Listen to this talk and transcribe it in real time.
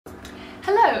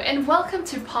Hello and welcome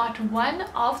to part 1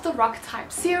 of the rock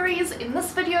type series. In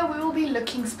this video we will be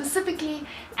looking specifically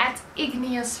at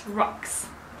igneous rocks.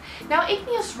 Now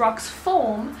igneous rocks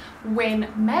form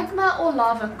when magma or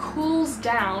lava cools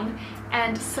down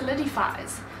and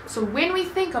solidifies. So when we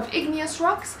think of igneous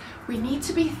rocks, we need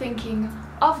to be thinking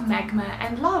of magma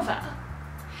and lava.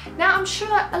 Now I'm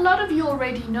sure a lot of you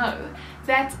already know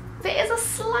that there is a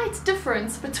slight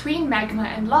difference between magma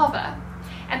and lava.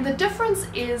 And the difference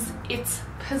is its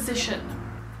position.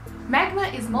 Magma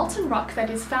is molten rock that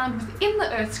is found within the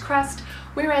Earth's crust,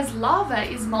 whereas lava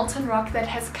is molten rock that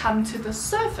has come to the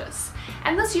surface,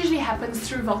 and this usually happens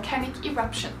through volcanic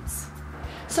eruptions.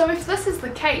 So if this is the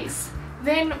case,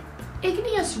 then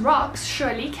igneous rocks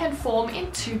surely can form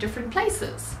in two different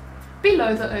places: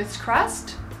 below the Earth's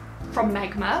crust, from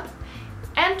magma,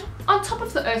 and on top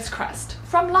of the Earth's crust,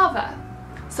 from lava.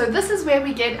 So this is where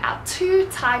we get our two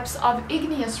types of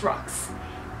igneous rocks,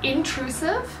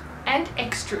 intrusive and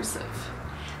extrusive.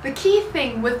 The key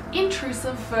thing with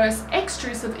intrusive versus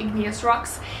extrusive igneous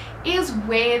rocks is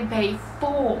where they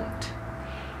formed.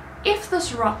 If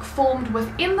this rock formed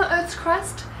within the Earth's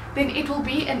crust, then it will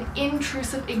be an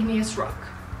intrusive igneous rock.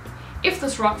 If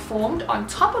this rock formed on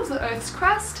top of the Earth's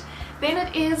crust, then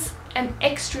it is an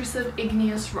extrusive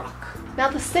igneous rock. Now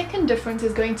the second difference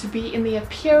is going to be in the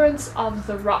appearance of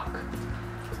the rock.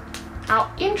 Our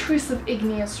intrusive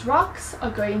igneous rocks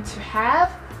are going to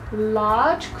have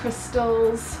large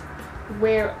crystals,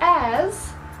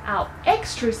 whereas our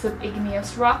extrusive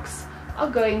igneous rocks are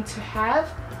going to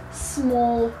have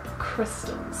small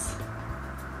crystals.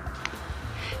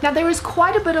 Now there is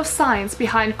quite a bit of science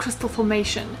behind crystal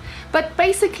formation, but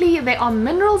basically there are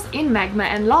minerals in magma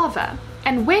and lava.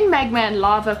 And when magma and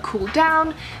lava cool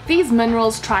down, these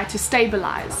minerals try to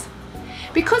stabilize.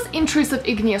 Because intrusive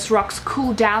igneous rocks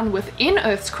cool down within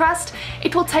Earth's crust,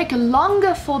 it will take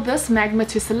longer for this magma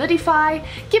to solidify,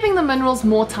 giving the minerals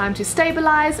more time to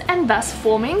stabilize and thus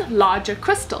forming larger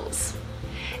crystals.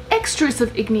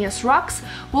 Extrusive igneous rocks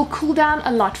will cool down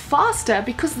a lot faster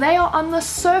because they are on the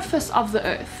surface of the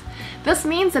Earth. This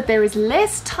means that there is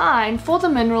less time for the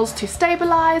minerals to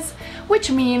stabilize,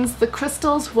 which means the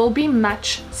crystals will be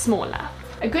much smaller.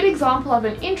 A good example of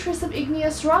an intrusive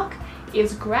igneous rock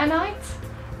is granite,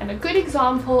 and a good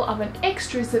example of an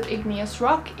extrusive igneous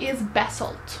rock is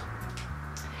basalt.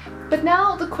 But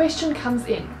now the question comes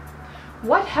in: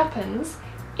 what happens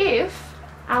if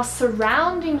our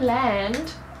surrounding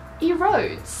land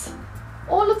erodes?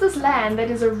 All of this land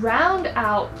that is around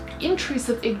our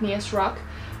intrusive igneous rock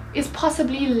is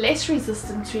possibly less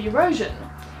resistant to erosion,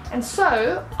 and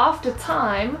so after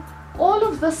time all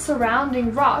of this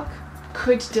surrounding rock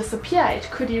could disappear, it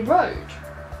could erode,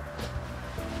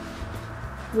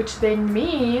 which then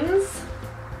means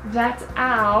that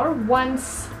our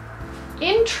once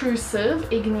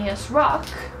intrusive igneous rock,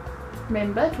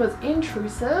 remember it was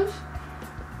intrusive,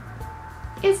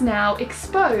 is now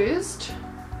exposed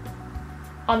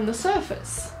on the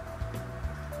surface.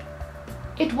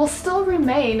 It will still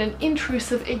remain an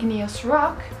intrusive igneous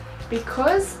rock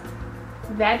because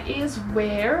that is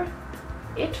where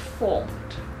it formed.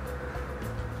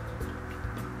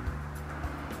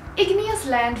 Igneous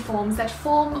landforms that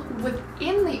form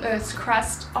within the Earth's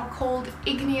crust are called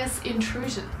igneous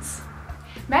intrusions.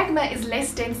 Magma is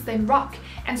less dense than rock,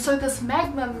 and so this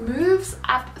magma moves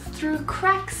up through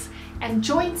cracks and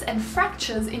joints and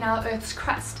fractures in our Earth's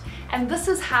crust, and this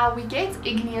is how we get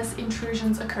igneous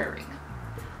intrusions occurring.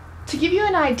 To give you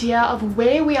an idea of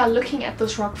where we are looking at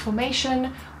this rock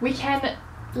formation, we can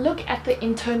look at the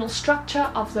internal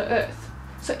structure of the Earth.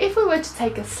 So if we were to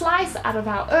take a slice out of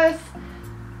our Earth,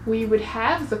 we would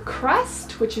have the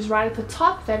crust, which is right at the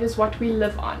top. That is what we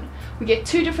live on. We get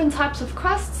two different types of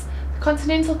crusts, the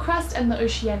continental crust and the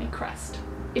oceanic crust.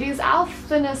 It is our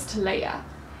thinnest layer.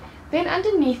 Then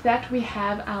underneath that we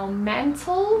have our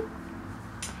mantle,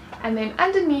 and then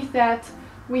underneath that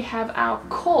we have our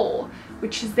core,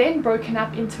 which is then broken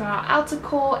up into our outer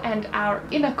core and our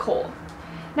inner core.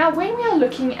 Now when we are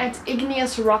looking at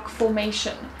igneous rock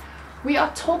formation, we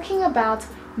are talking about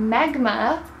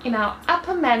magma in our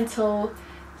upper mantle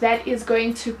that is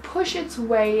going to push its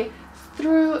way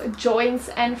through joints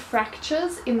and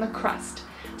fractures in the crust.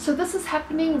 So this is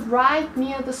happening right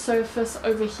near the surface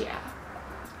over here.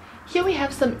 Here we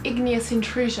have some igneous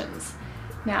intrusions.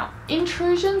 Now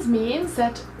intrusions means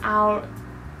that our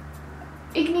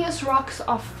igneous rocks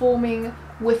are forming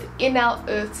within our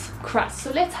Earth's crust.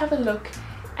 So let's have a look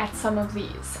at some of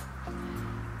these.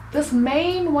 This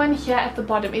main one here at the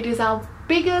bottom, it is our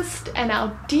biggest and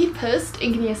our deepest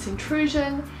igneous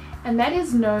intrusion, and that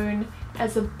is known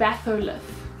as a batholith.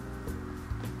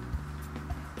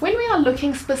 When we are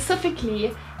looking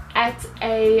specifically at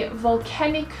a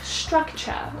volcanic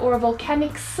structure or a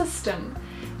volcanic system,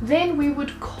 then we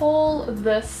would call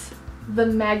this the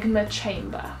magma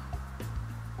chamber.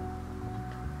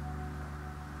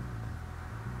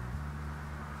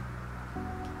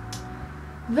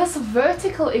 This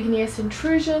vertical igneous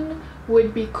intrusion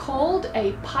would be called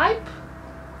a pipe,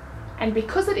 and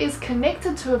because it is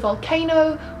connected to a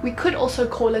volcano, we could also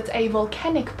call it a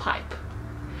volcanic pipe.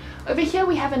 Over here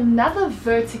we have another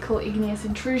vertical igneous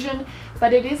intrusion,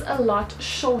 but it is a lot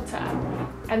shorter,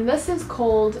 and this is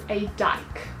called a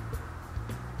dike.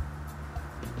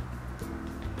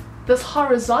 This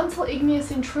horizontal igneous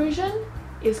intrusion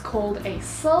is called a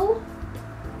sill.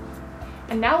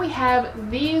 And now we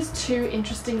have these two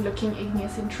interesting looking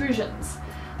igneous intrusions.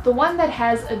 The one that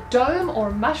has a dome or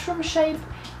mushroom shape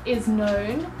is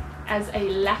known as a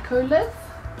laccolith,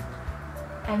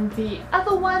 and the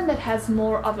other one that has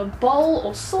more of a bowl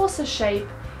or saucer shape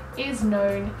is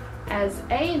known as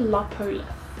a lopolith.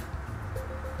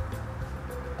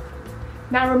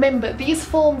 Now remember, these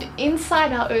formed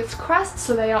inside our Earth's crust,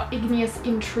 so they are igneous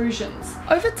intrusions.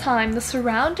 Over time, the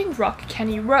surrounding rock can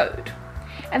erode,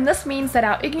 and this means that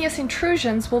our igneous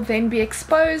intrusions will then be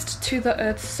exposed to the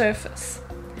Earth's surface.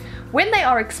 When they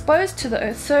are exposed to the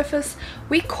Earth's surface,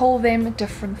 we call them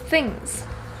different things.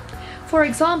 For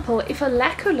example, if a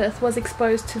laccolith was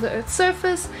exposed to the Earth's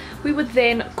surface, we would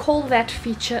then call that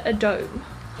feature a dome.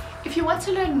 If you want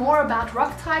to learn more about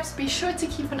rock types, be sure to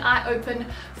keep an eye open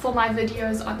for my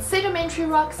videos on sedimentary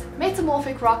rocks,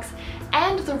 metamorphic rocks,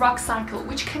 and the rock cycle,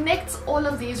 which connects all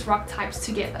of these rock types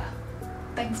together.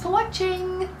 Thanks for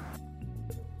watching!